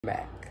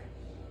Back.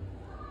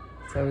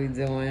 So we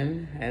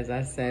doing, as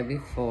I said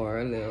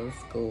before, a little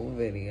school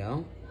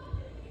video.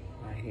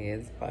 My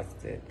hair's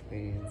busted.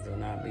 Please do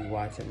not be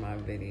watching my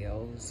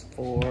videos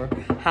for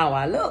how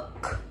I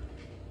look.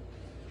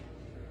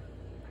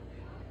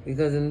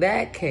 Because in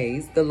that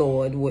case, the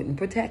Lord wouldn't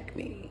protect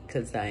me.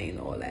 Because I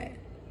ain't all that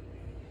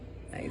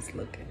nice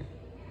looking.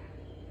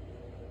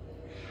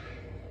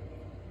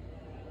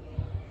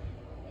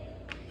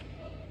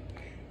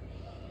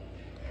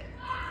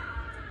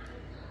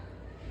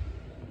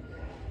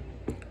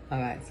 All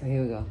right, so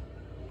here we go.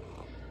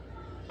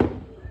 So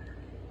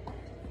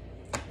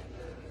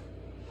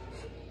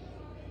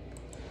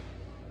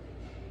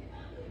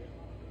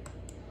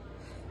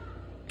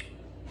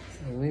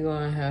we're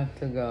gonna have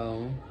to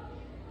go.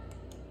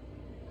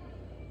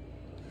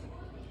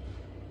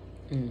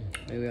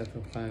 Maybe I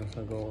can find if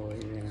I go all the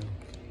way down.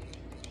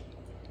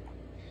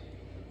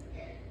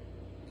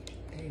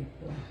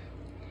 April.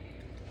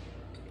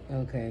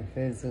 Okay,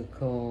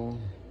 physical.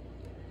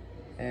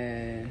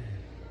 And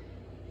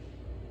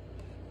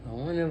I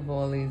wonder if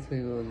all these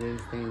people, these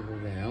things are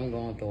there. I'm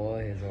going through all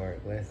his work.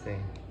 Let's see.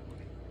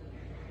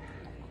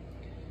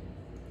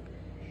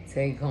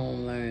 Take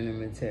home learning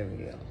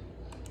material.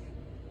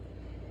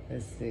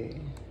 Let's see.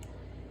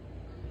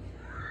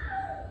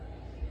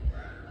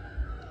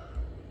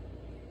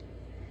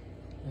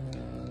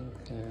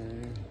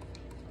 Okay.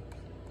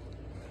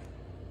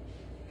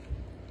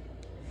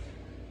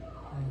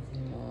 That's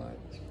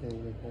March,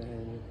 physical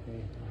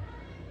education.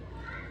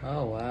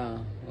 Oh,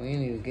 wow. We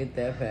didn't even get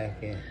that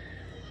packet.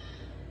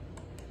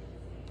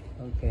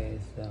 Okay,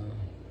 so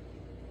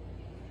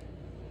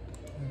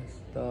let's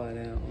start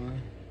that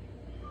one.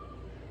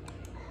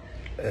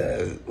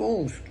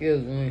 Oh,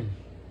 excuse me.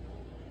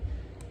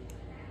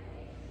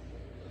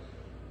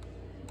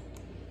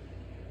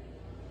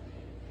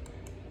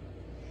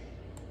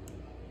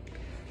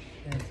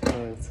 Let's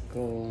go to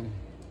school.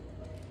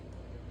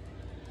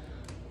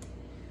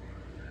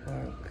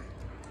 Work.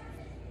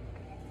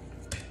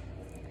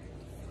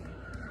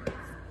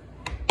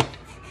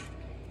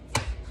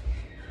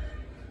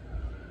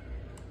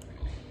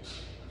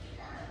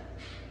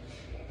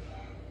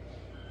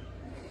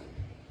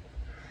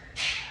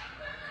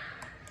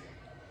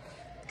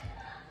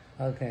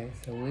 Okay,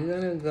 so we're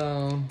gonna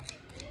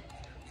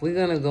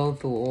go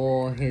through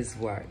all his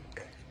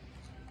work.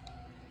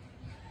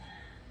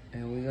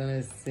 And we're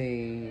gonna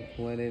see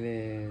what it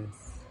is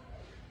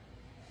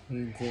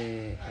he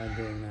did or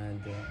did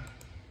not do.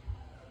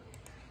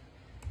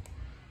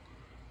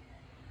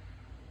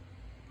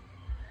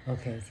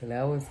 Okay, so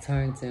that was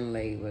turned in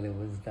late, but it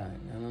was done.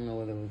 I don't know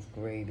whether it was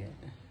graded.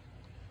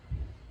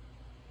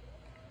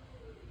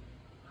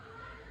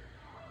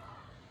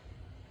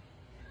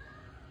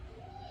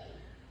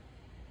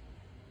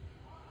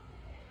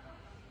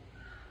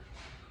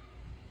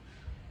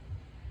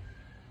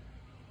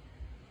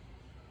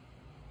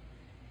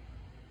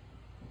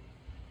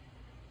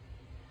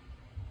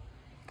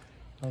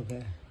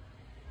 Okay,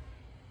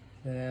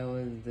 so that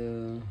was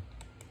the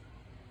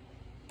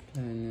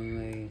turned in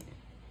late.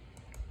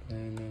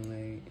 Turned in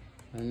late.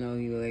 I know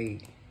he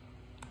late.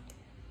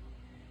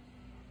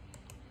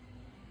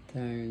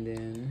 Turned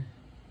in.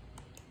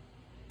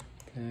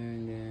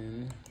 Turned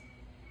in.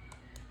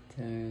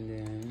 Turned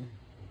in.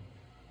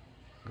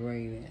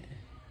 Graded.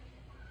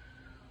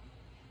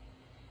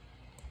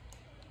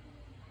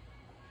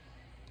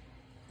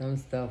 Some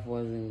stuff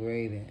wasn't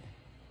graded.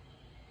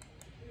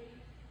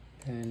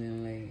 Turned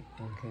in late.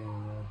 Okay, we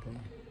got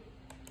that.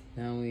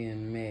 Now we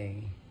in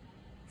May.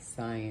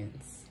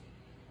 Science.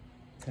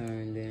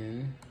 Turned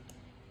in.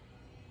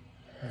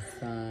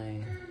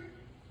 Assigned.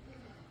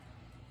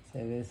 So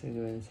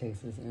basically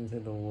takes us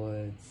into the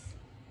woods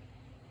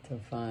to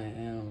find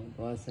animals.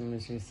 Boston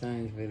Mystery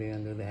Science video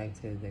under the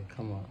activities that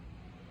come up.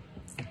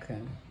 Okay.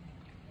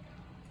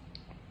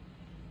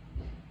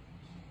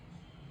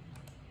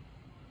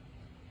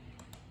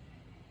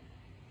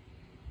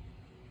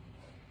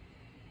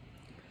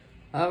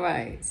 All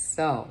right,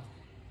 so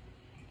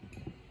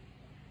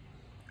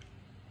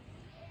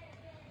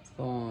let's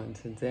go on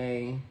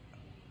today.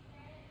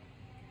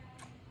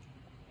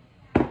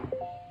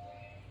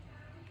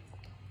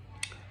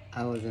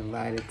 I was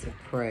invited to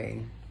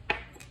pray.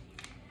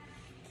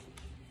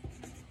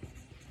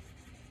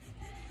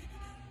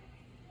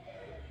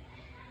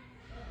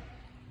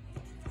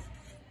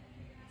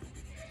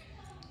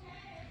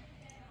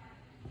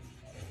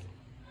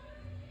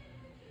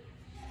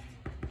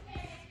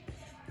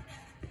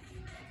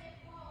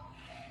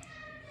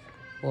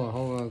 Well,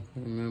 hold on, I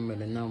can't remember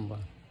the number.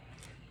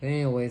 But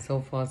anyway, so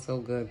far so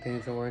good.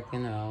 Things are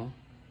working out.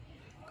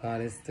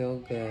 God is still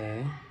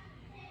good.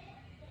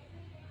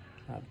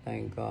 I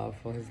thank God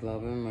for his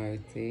love and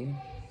mercy.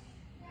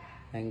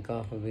 Thank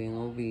God for being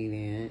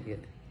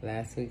obedient.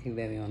 Last week he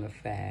let me on a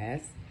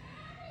fast.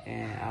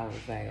 And I was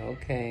like,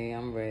 okay,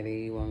 I'm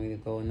ready. You want me to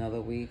go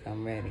another week?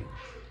 I'm ready.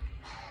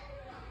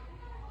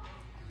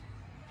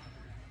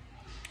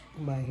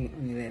 But he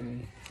only let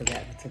me for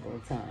that particular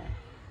time.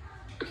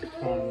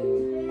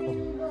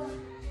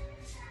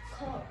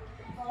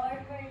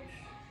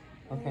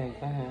 Okay,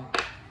 go ahead.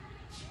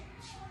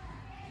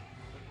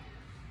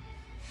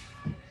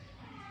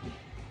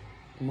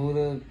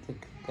 Move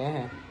go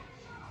ahead.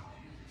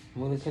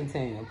 Move the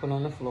container. Put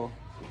on the floor.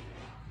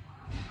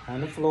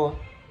 On the floor.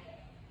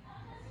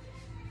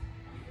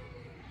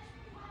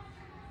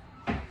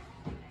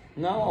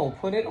 No,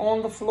 put it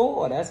on the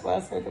floor. That's why I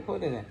said to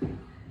put it in.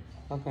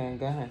 Okay,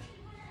 go ahead.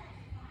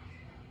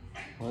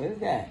 What is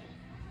that?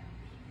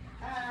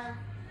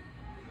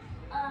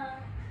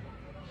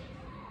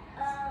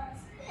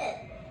 Spit.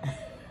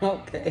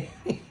 Okay.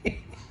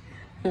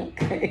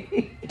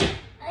 Okay.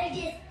 I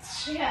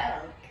just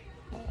choked.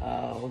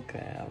 Oh,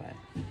 okay, all right.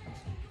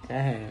 Go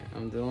ahead.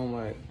 I'm doing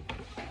work.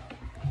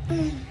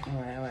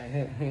 All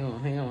right. Hang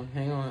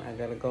on. I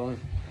gotta go and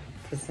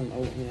put some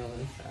oatmeal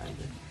inside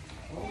this.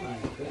 Oh my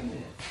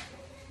goodness.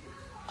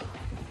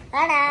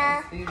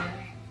 Ta-da! See that?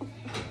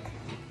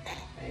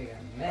 They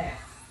a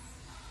mess.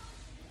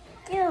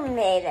 You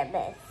made a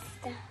mess.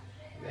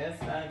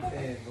 That's what I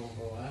said,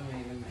 boo-boo. I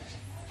made a mess.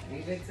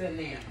 Leave it to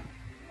them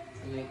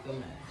to make a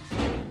mess.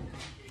 Let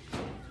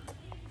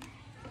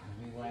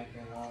me wipe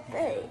it off.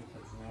 Hey.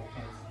 There's no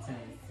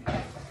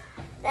consistency.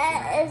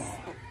 That is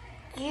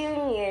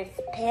Junior's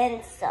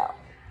pencil.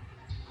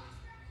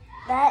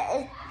 That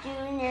is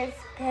Junior's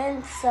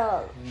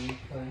pencil. Let me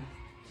put.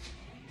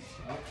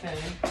 Okay.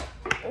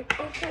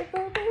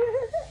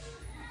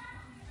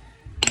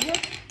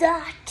 Look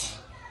that.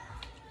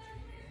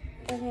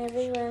 And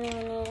everyone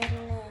will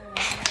know.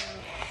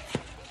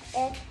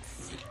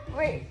 It's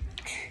rich.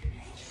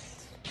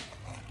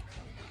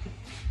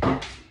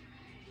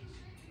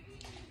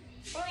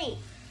 Wait.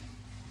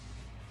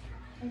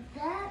 Is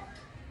that?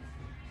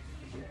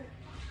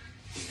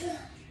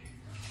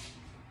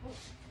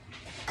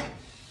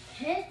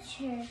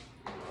 Picture.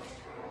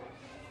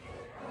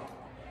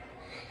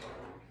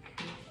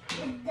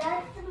 Is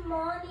that the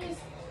mommy's?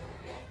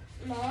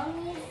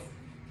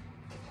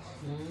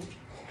 Hmm?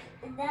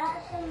 Is that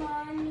the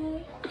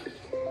mommy?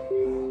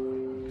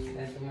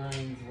 That's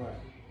mine's what?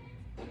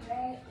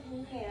 Right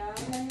here on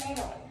the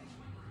middle.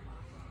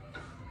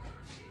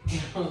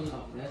 No,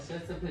 that's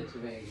just a picture,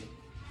 baby.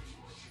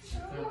 That's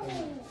not the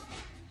one.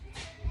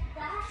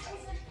 That is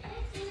a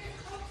picture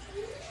of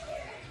you.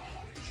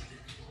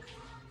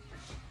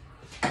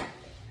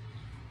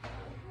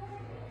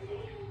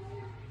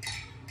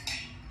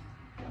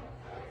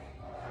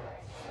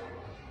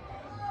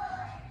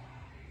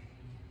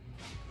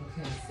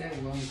 Okay, set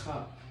 1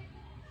 cup.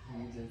 And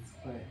you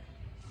just put.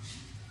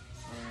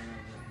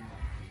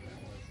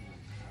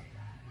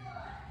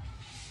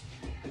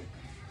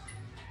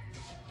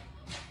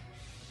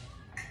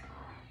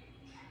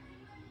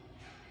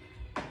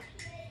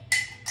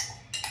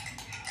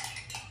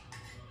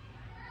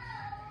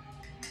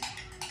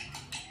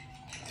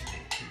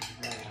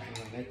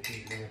 Let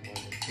these bad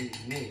boys defeat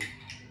me.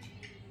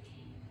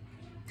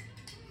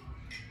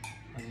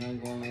 I'm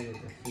not gonna let it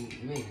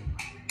defeat me.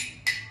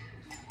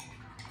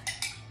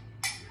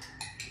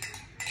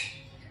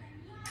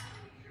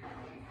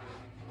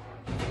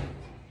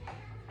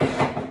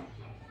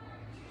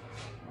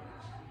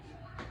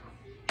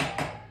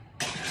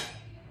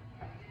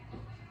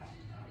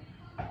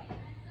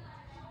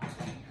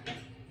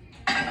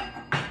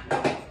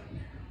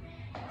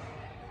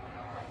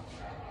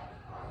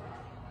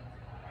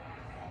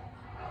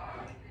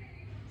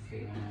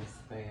 See, when I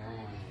stay on,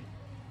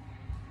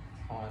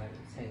 it's harder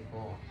to take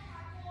off.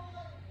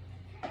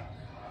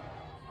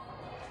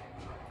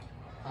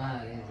 Ah,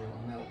 there's a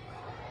milk.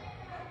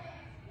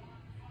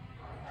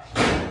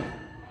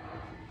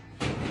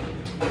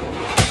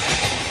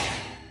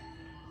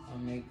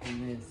 I'm making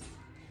this.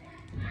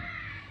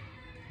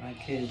 My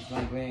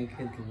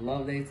grandkids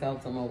love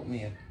themselves some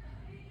oatmeal.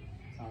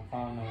 So I'm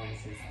following the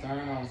recipes.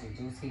 Stirring over the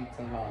juice heat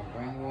to low.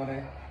 Bring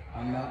water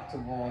or milk to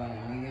boil in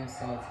a medium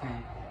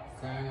sautepan.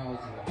 Stirring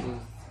over the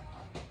juice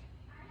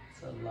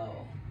to low.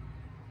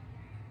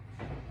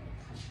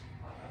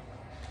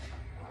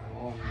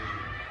 Or medium.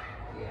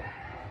 Yeah.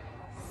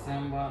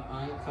 Simmer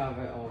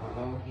uncovered over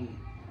low heat.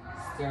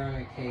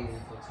 Stirring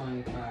occasion for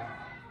 25.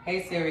 Hey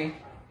Siri.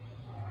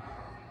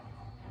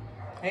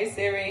 Hey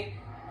Siri.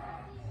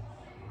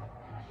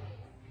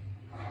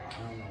 I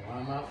don't know why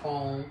my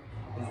phone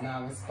is not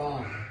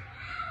responding.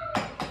 I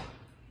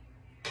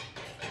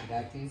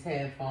got these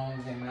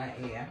headphones in my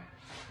ear.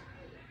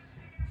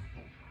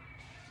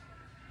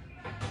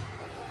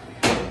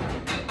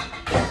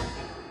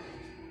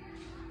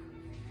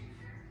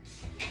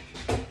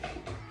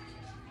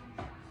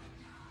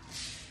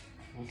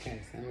 Okay,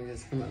 so let me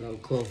just come a little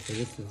closer.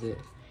 This is it.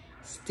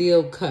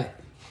 Steel cut.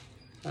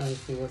 Let me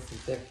see what's the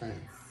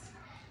difference.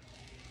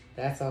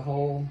 That's a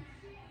whole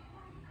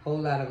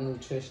lot of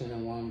nutrition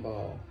in one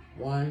bowl.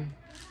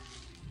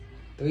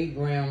 3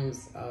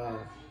 grams of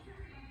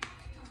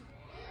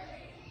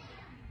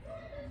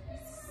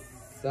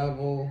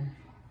supple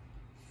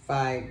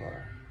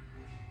fiber.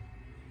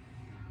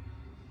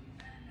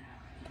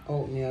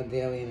 Oatmeal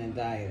daily in a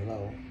diet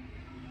low.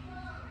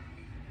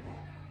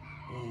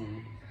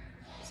 And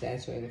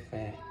saturated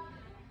fat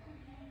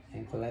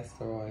and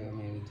cholesterol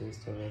may reduce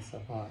the risk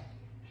of heart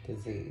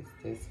disease.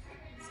 This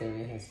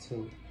cereal has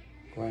 2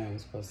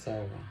 grams per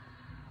serving.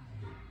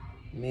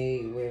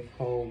 Made with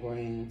whole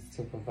grains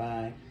to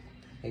provide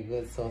a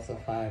good source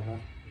of fiber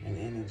and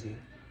energy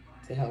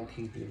to help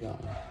keep you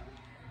going.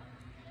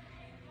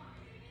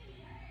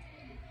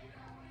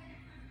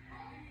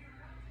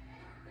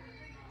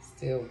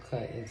 Steel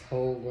Cut is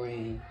whole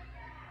grain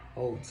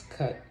oats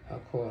cut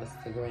across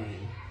the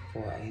grain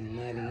for a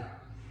nutty,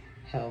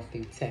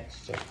 healthy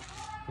texture.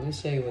 Let me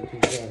show you what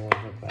these other ones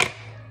look like.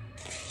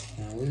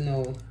 Now we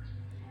know,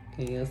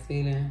 can you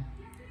see that?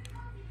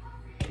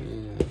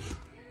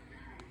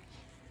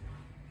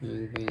 Let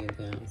me bring it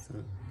down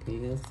some.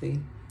 Can you see?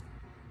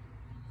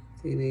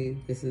 See these?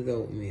 This is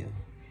oatmeal.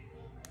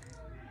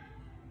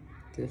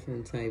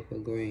 Different type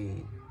of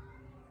grain.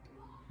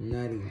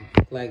 Nutty,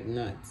 like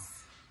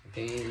nuts.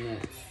 They ain't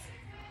nuts.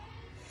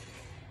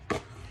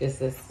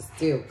 It's a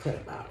Steel Cut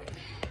about it.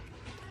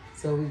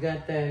 So we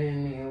got that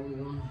in there.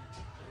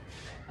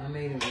 I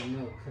made it with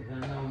milk because I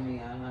know me,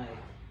 I like,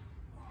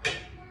 I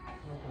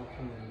don't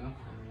put enough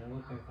on it. It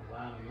looks like a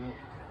lot of milk.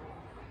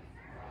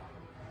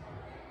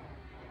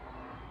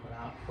 But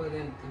I'll put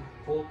in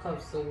 4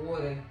 cups of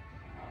water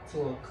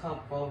to a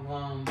cup of,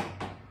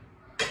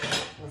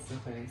 what's the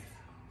face?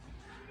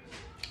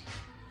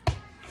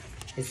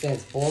 It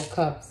says 4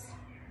 cups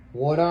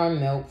water or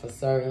milk for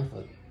serving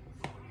for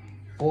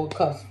 4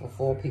 cups for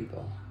 4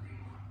 people.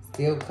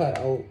 Steel Cut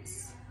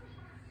oats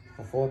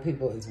for 4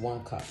 people is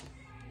 1 cup.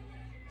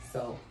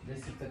 So this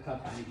is the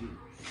cup I use.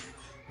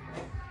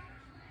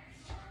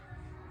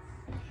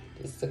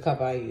 This is the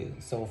cup I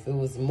use. So if it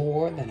was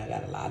more, then I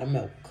got a lot of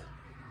milk.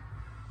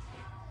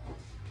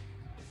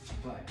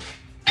 But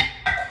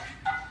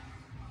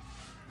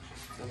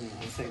it'll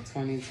take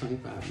 20,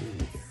 25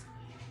 minutes.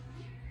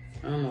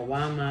 I don't know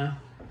why my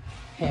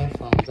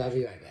headphones. I'll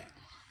be right back.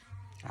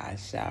 I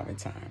shall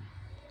return.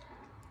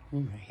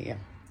 Right here.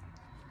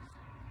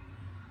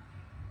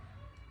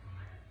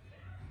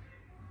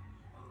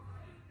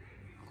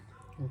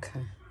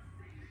 Okay.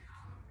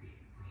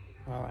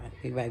 All right,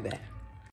 be right back.